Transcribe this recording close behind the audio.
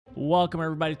Welcome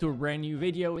everybody to a brand new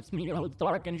video. It's me, your host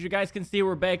Dark, and as you guys can see,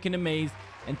 we're back in the maze,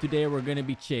 and today we're gonna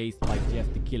be chased by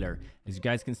Jeff the Killer. As you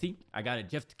guys can see, I got a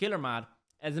Jeff the Killer mod.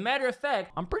 As a matter of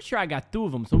fact, I'm pretty sure I got two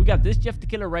of them. So we got this Jeff the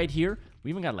Killer right here.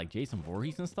 We even got like Jason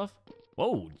Voorhees and stuff.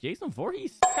 Whoa, Jason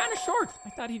Voorhees? Kind of short.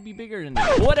 I thought he'd be bigger than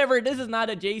this. Whatever, this is not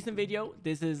a Jason video.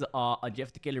 This is a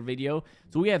Jeff the Killer video.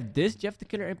 So we have this Jeff the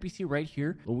Killer NPC right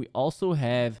here. But we also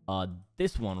have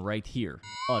this one right here.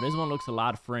 Oh, this one looks a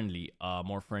lot friendly.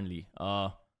 More friendly.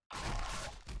 All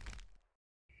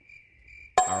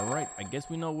right, I guess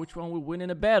we know which one will win in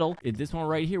a battle. It's this one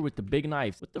right here with the big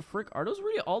knives. What the frick? Are those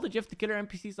really all the Jeff the Killer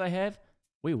NPCs I have?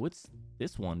 Wait, what's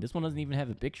this one? This one doesn't even have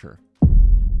a picture.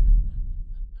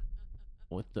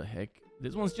 What the heck?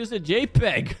 This one's just a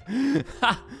JPEG.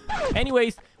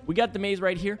 Anyways, we got the maze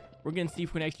right here. We're gonna see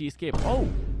if we can actually escape. Oh,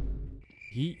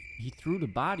 he threw the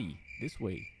body this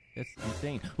way. That's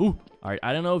insane. Ooh, all right.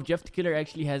 I don't know if Jeff the Killer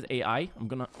actually has AI. I'm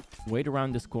gonna wait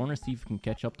around this corner, see if he can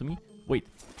catch up to me. Wait,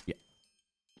 yeah.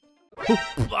 Ooh,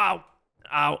 ow,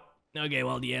 ow. Okay,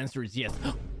 well the answer is yes.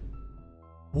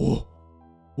 Whoa,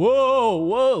 whoa,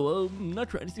 whoa. I'm not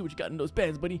trying to see what you got in those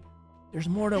pants, buddy. There's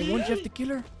more than one Jeff the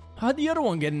Killer. How'd the other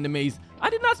one get in the maze?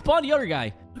 I did not spawn the other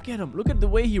guy. Look at him. Look at the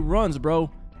way he runs, bro.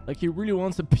 Like he really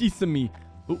wants a piece of me.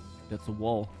 Oh, that's a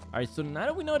wall. All right, so now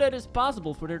that we know that it's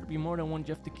possible for there to be more than one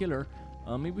Jeff the Killer,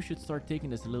 maybe we should start taking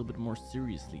this a little bit more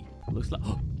seriously. Looks like...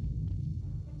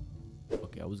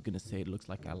 Okay, I was going to say it looks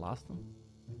like I lost him,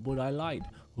 but I lied.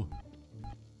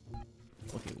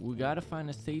 Okay, we got to find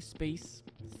a safe space,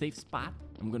 safe spot.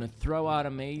 I'm gonna throw out a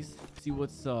maze, see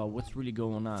what's really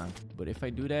going on. But if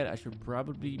I do that, I should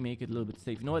probably make it a little bit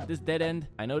safe. You know what? This dead end,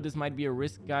 I know this might be a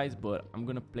risk, guys, but I'm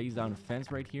gonna place down a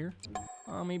fence right here.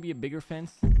 Maybe a bigger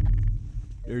fence.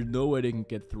 There's no way they can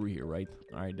get through here, right?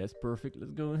 All right, that's perfect.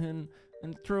 Let's go ahead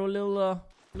and throw a little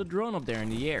drone up there in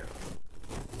the air.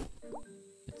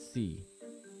 Let's see.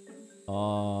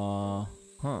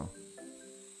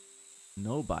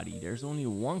 Nobody. There's only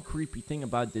one creepy thing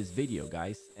about this video,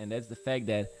 guys, and that's the fact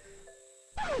that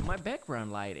my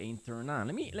background light ain't turned on.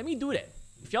 Let me do that.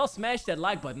 If y'all smash that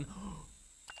like button,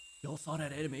 y'all saw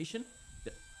that animation?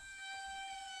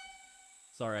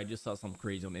 Sorry, I just saw something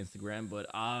crazy on Instagram, but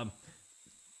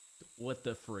what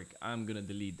the frick? I'm gonna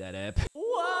delete that app.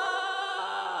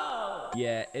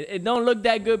 Yeah, it don't look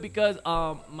that good because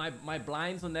my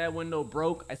blinds on that window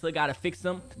broke. I still gotta fix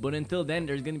them. But until then,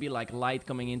 there's gonna be like light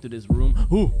coming into this room.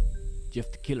 Ooh,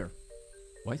 Jeff the Killer.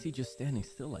 Why is he just standing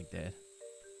still like that?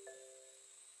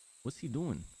 What's he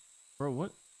doing? Bro,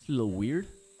 what? It's a little weird.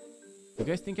 You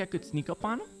guys think I could sneak up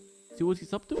on him? See what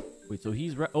he's up to? Wait, so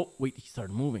he's right. Oh, wait, he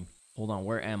started moving. Hold on,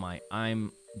 where am I?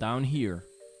 I'm down here.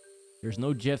 There's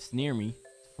no Jeffs near me,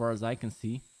 as far as I can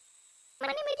see. My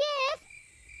name is Jeff.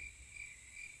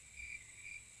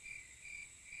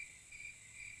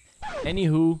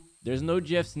 Anywho, there's no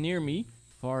Jeffs near me,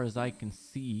 as far as I can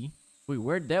see. Wait,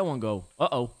 where'd that one go?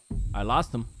 Uh-oh, I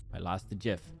lost him. I lost the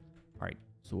Jeff. All right,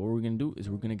 so what we're gonna do is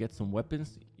we're gonna get some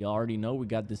weapons. You already know we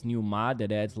got this new mod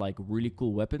that adds like really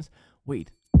cool weapons.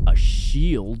 Wait, a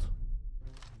shield?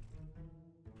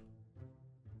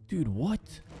 Dude,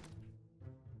 what?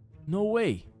 No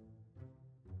way.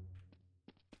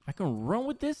 I can run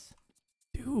with this?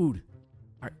 Dude.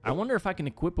 I wonder if I can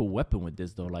equip a weapon with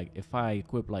this, though. Like, if I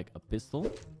equip, like, a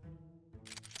pistol.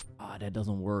 Ah, that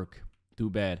doesn't work. Too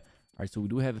bad. All right, so we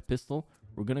do have a pistol.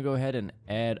 We're going to go ahead and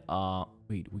add,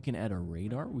 wait, we can add a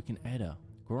radar? We can add a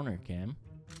corner cam.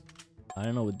 I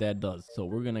don't know what that does. So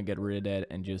we're going to get rid of that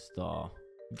and just,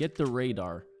 get the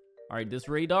radar. All right, this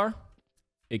radar,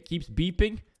 it keeps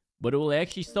beeping, but it will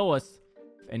actually show us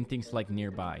if anything's, like,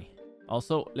 nearby.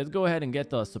 Also, let's go ahead and get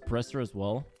the suppressor as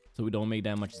well, so we don't make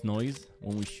that much noise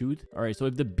when we shoot. All right, so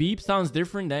if the beep sounds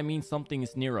different, that means something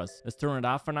is near us. Let's turn it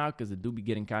off for now because it do be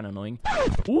getting kind of annoying.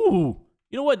 Ooh,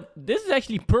 you know what? This is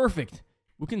actually perfect.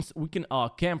 We can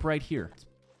camp right here.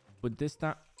 Put this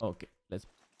down. Okay,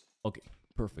 okay,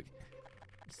 perfect.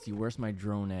 Let's see, where's my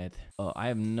drone at? I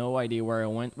have no idea where I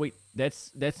went. Wait,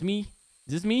 that's me?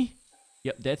 Is this me?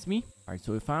 Yep, that's me. All right,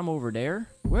 so if I'm over there,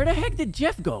 where the heck did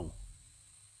Jeff go?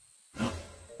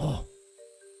 Oh.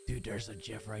 Dude, there's a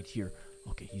Jeff right here.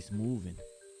 Okay, he's moving.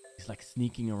 He's like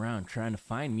sneaking around, trying to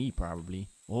find me probably.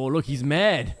 Oh, look, he's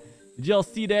mad. Did y'all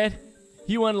see that?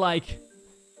 He went like...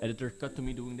 Editor, cut to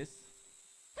me doing this.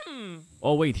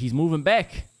 Oh, wait, he's moving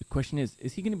back. The question is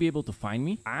he going to be able to find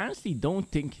me? I honestly don't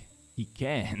think he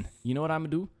can. You know what I'm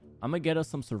going to do? I'm going to get us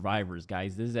some survivors,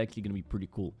 guys. This is actually going to be pretty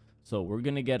cool. So we're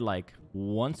going to get like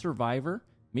one survivor.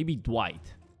 Maybe Dwight.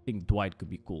 I think Dwight could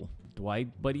be cool.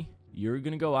 Dwight, buddy, you're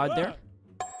going to go out there.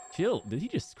 Chill. Did he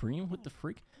just scream? What the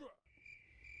freak?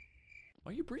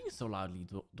 Why are you breathing so loudly,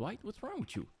 Dwight? What's wrong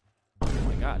with you? Oh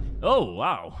my god. Oh,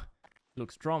 wow. He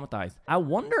looks traumatized. I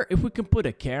wonder if we can put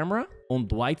a camera on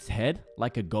Dwight's head,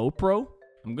 like a GoPro.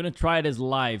 I'm gonna try this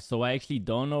live, so I actually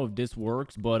don't know if this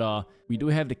works, but we do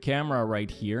have the camera right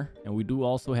here, and we do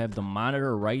also have the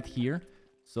monitor right here.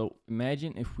 So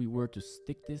imagine if we were to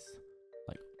stick this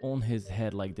like on his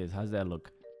head like this. How's that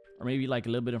look? Or maybe like a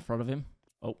little bit in front of him.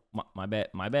 Oh, my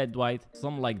bad, Dwight.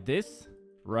 Something like this,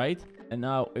 right? And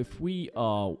now if we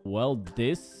weld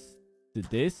this to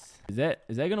this, is that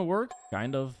gonna work?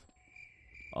 Kind of.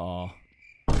 Oh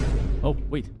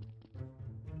wait.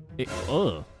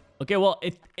 Okay, well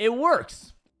it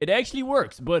works. It actually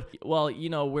works, but well, you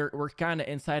know, we're kind of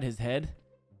inside his head,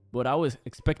 but I was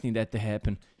expecting that to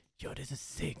happen. Yo, this is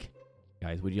sick,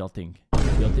 guys. What do y'all think?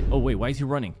 Oh wait, why is he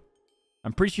running?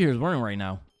 I'm pretty sure he's running right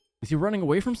now. Is he running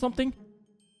away from something?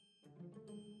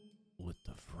 What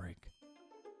the frick?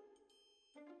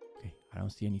 Okay, I don't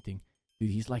see anything.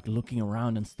 Dude, he's like looking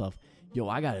around and stuff. Yo,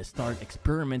 I gotta start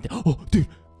experimenting. Oh, dude,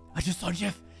 I just saw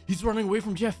Jeff. He's running away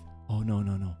from Jeff. Oh,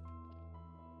 no.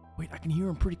 Wait, I can hear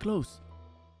him pretty close.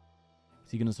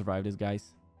 Is he gonna survive this,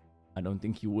 guys? I don't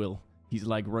think he will. He's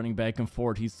like running back and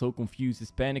forth. He's so confused.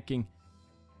 He's panicking.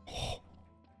 Oh,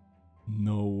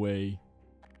 no way.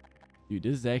 Dude,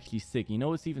 this is actually sick. You know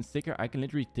what's even sicker? I can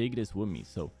literally take this with me.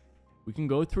 So we can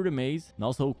go through the maze and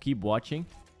also keep watching.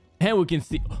 And we can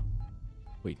see... Oh,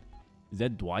 wait, is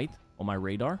that Dwight on my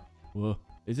radar? Whoa,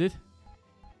 is it?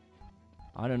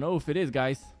 I don't know if it is,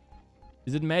 guys.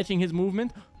 Is it matching his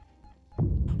movement?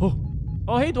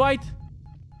 Oh, hey, Dwight.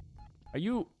 Are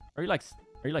you like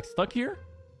stuck here?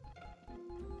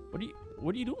 What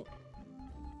are you doing?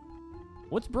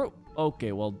 What's broke?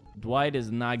 Okay, well, Dwight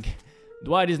is not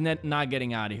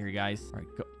getting out of here, guys. All right,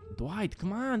 go. Dwight,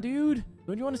 come on, dude.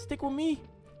 Don't you want to stick with me?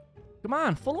 Come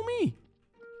on, follow me.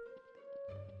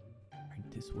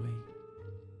 Right this way.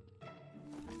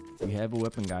 We have a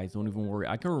weapon, guys. Don't even worry.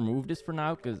 I can remove this for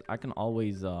now because I can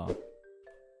always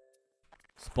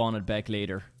spawn it back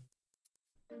later.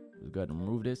 Let's go ahead and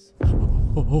remove this.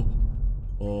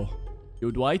 Oh.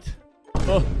 Yo, Dwight.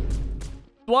 Oh.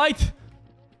 Dwight.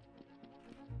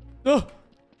 No.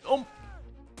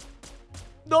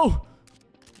 No.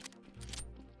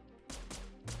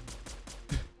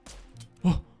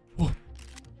 Oh.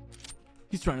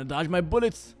 He's trying to dodge my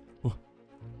bullets. Oh.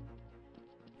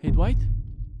 Hey, Dwight.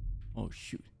 Oh,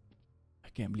 shoot. I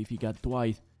can't believe he got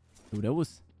Dwight. Dude, it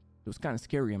was kind of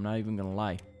scary. I'm not even gonna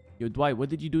lie. Yo, Dwight, what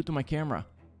did you do to my camera?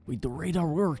 Wait, the radar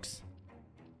works.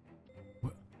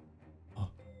 What? Oh,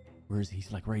 where is he?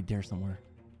 He's like right there somewhere.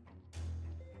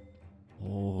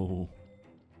 Oh.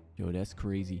 Yo, that's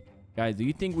crazy. Guys, do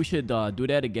you think we should do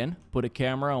that again? Put a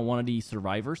camera on one of these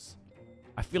survivors?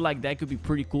 I feel like that could be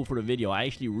pretty cool for the video. I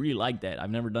actually really like that. I've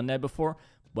never done that before,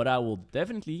 but I will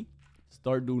definitely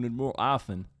start doing it more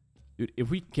often. Dude,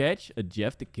 if we catch a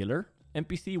Jeff the Killer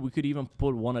NPC, we could even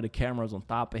put one of the cameras on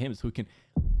top of him so we can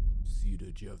see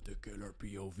the Jeff the Killer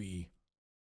POV.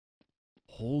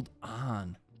 Hold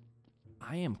on.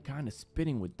 I am kind of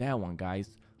spitting with that one,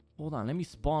 guys. Hold on. Let me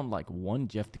spawn like one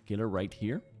Jeff the Killer right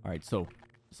here. All right, so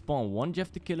spawn one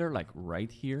Jeff the Killer like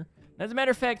right here. As a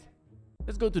matter of fact,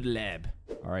 let's go to the lab.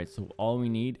 All right, so all we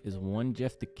need is one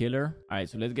Jeff the Killer. All right,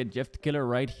 so let's get Jeff the Killer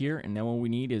right here. And then what we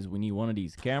need is we need one of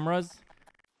these cameras.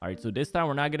 All right, so this time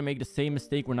we're not going to make the same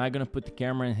mistake. We're not going to put the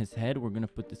camera in his head. We're going to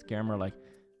put this camera like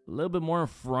a little bit more in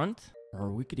front.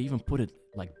 Or we could even put it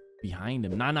like behind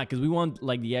him. Nah, because we want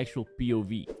like the actual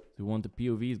POV. So we want the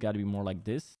POV. It's got to be more like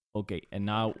this. Okay, and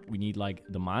now we need like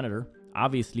the monitor,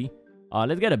 obviously.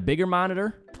 Let's get a bigger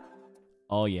monitor.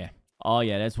 Oh, yeah. Oh,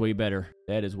 yeah, that's way better.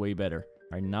 That is way better.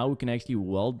 All right, now we can actually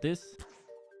weld this.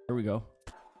 Here we go.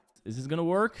 Is this going to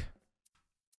work?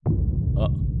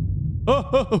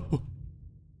 Oh.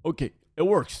 Okay, it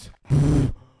works.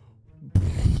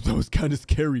 That was kind of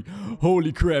scary.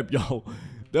 Holy crap, y'all.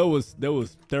 That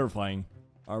was terrifying.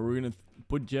 All right, we're going to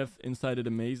put Jeff inside of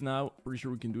the maze now. Pretty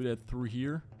sure we can do that through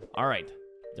here. All right,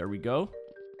 there we go.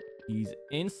 He's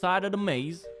inside of the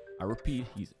maze. I repeat,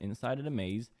 he's inside of the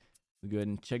maze. Let's go ahead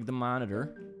and check the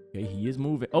monitor. Okay, he is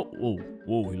moving. Oh,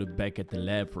 whoa, he looked back at the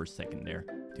lab for a second there.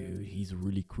 Dude, he's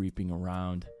really creeping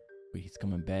around. Wait, he's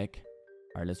coming back.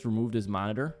 All right, let's remove this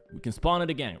monitor. We can spawn it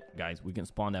again, guys. We can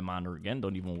spawn that monitor again.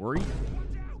 Don't even worry.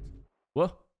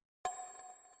 What?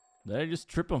 Did I just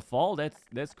trip and fall?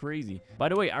 That's crazy. By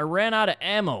the way, I ran out of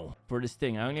ammo for this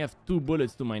thing. I only have 2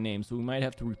 bullets to my name, so we might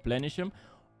have to replenish them.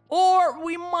 Or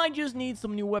we might just need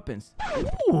some new weapons.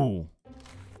 Ooh.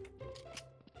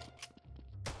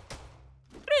 I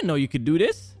didn't know you could do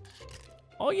this.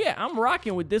 Oh, yeah, I'm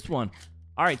rocking with this one.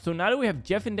 All right, so now that we have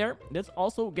Jeff in there, let's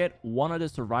also get one of the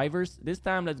survivors. This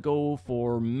time, let's go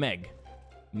for Meg.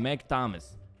 Meg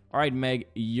Thomas. All right, Meg,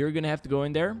 you're going to have to go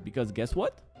in there because guess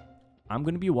what? I'm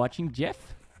going to be watching Jeff.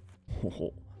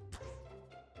 Oh.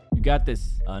 You got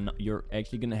this. No, you're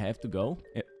actually going to have to go.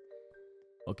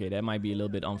 Okay, that might be a little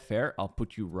bit unfair. I'll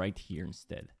put you right here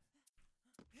instead.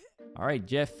 All right,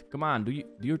 Jeff, come on. Do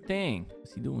your thing.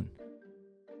 What's he doing?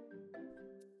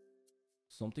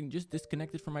 Something just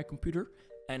disconnected from my computer.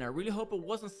 And I really hope it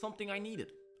wasn't something I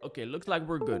needed. Okay, looks like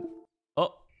we're good.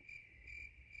 Oh.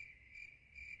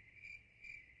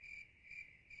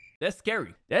 That's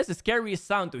scary. That's the scariest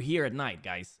sound to hear at night,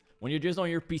 guys. When you're just on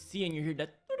your PC and you hear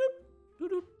that.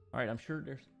 All right, I'm sure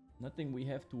there's nothing we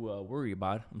have to worry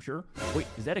about. I'm sure. Wait,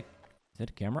 is that a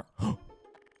camera? What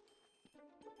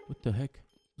the heck?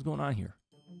 What's going on here?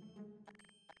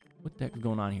 What the heck is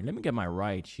going on here? Let me get my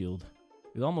riot shield.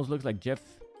 It almost looks like Jeff.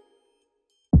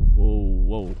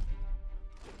 Whoa.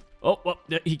 Oh, well,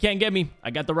 he can't get me.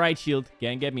 I got the riot shield.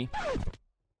 Can't get me.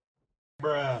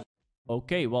 Bruh.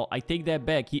 Okay, well, I take that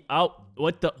back. He out.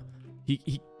 What the?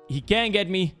 He can't get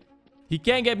me. He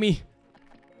can't get me.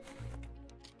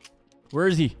 Where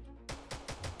is he?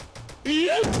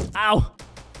 Ow.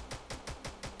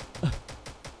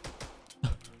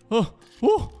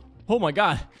 Oh my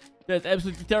god. That's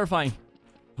absolutely terrifying.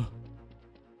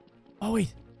 Oh,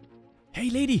 wait. Hey,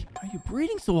 lady. Why are you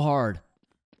breathing so hard?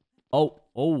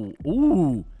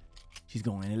 Ooh. She's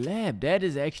going in the lab. That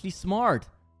is actually smart.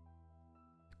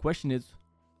 The question is,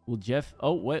 will Jeff...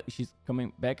 Oh, what? She's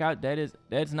coming back out.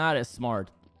 That's not as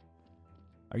smart.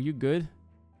 Are you good?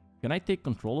 Can I take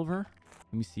control of her?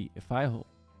 Let me see. If I...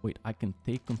 Wait, I can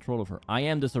take control of her. I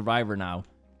am the survivor now.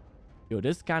 Yo,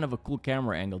 this is kind of a cool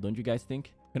camera angle, don't you guys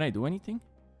think? Can I do anything?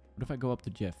 What if I go up to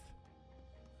Jeff?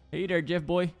 Hey there, Jeff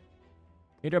boy.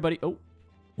 Hey there, buddy. Oh.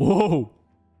 Whoa.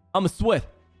 I'm a sweat.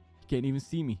 You can't even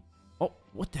see me. Oh,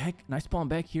 what the heck? Can I spawn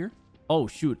back here? Oh,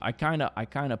 shoot. I kind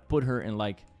of put her in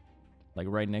like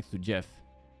right next to Jeff.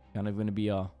 Kind of going to be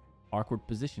a awkward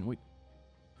position. Wait.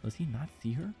 Does he not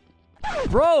see her?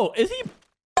 Bro, is he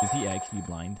actually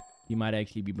blind? He might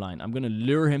actually be blind. I'm going to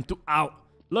lure him to... Ow.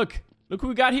 Look who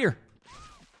we got here.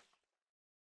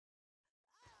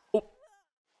 Oh.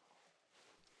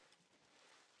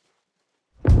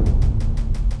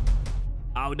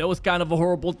 Ow, that was kind of a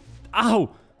horrible... Ow.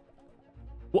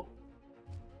 What?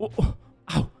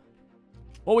 Ow.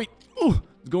 Oh, wait.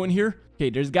 Let's go in here. Okay,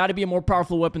 there's got to be a more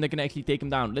powerful weapon that can actually take him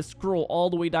down. Let's scroll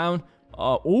all the way down.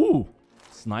 Ooh.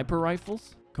 Sniper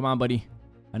rifles? Come on, buddy.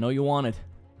 I know you want it.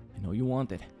 I know you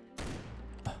want it.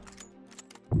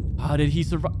 How did he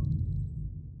survive?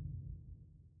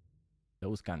 That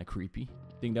was kind of creepy.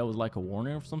 I think that was like a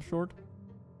warning of some sort.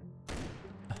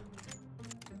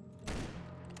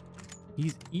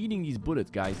 He's eating these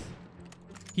bullets, guys.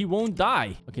 He won't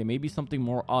die. Okay, maybe something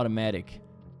more automatic.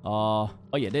 Oh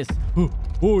yeah, this.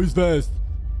 Oh, he's fast.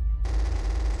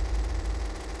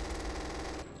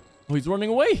 Oh, he's running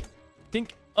away.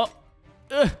 Think.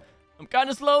 I'm kind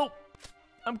of slow.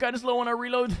 I'm kind of slow when I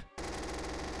reload.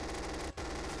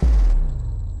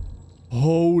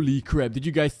 Holy crap. Did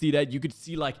you guys see that? You could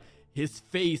see like his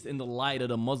face in the light of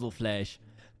the muzzle flash.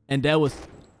 And that was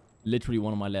literally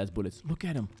one of my last bullets. Look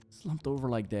at him. Slumped over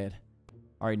like that.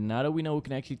 All right, now that we know we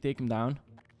can actually take him down,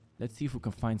 let's see if we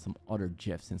can find some other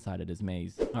Jeffs inside of this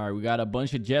maze. All right, we got a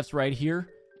bunch of Jeffs right here.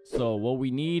 So what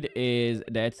we need is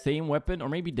that same weapon, or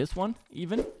maybe this one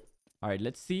even. All right,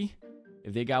 let's see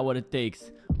if they got what it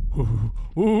takes.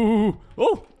 Ooh.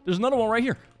 Oh, there's another one right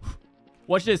here.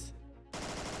 Watch this.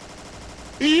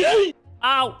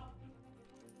 Ow.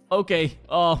 Okay.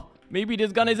 Oh, maybe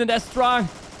this gun isn't that strong.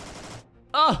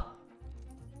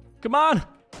 Come on.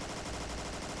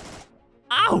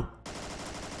 Ow.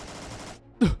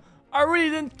 I really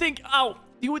didn't think,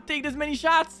 he would take this many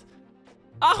shots.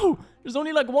 Ow. There's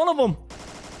only like one of them.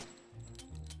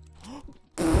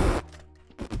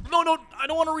 No. I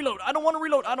don't want to reload. I don't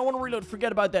want to reload.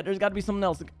 Forget about that. There's got to be something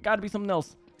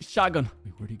else. Shotgun.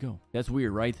 Wait, where'd he go? That's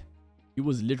weird, right? He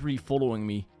was literally following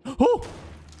me. Oh!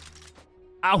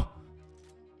 Ow!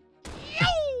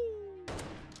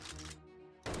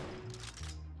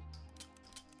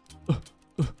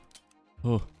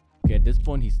 Oh. Okay, at this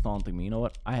point, he's taunting me. You know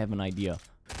what? I have an idea.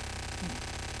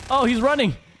 Oh, he's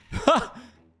running!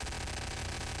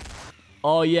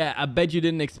 Oh, yeah. I bet you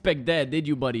didn't expect that, did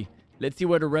you, buddy? Let's see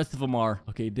where the rest of them are.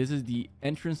 Okay, this is the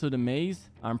entrance of the maze.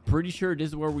 I'm pretty sure this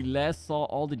is where we last saw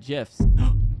all the Jeffs.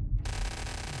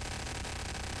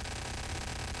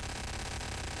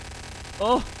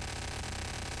 Oh,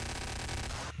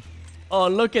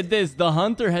 look at this. The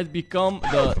hunter has become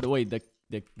the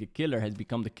killer has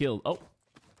become the killed. Oh.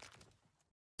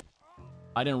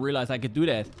 I didn't realize I could do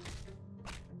that.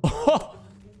 Oh,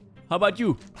 how about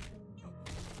you?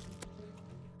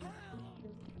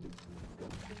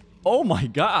 Oh my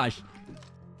gosh.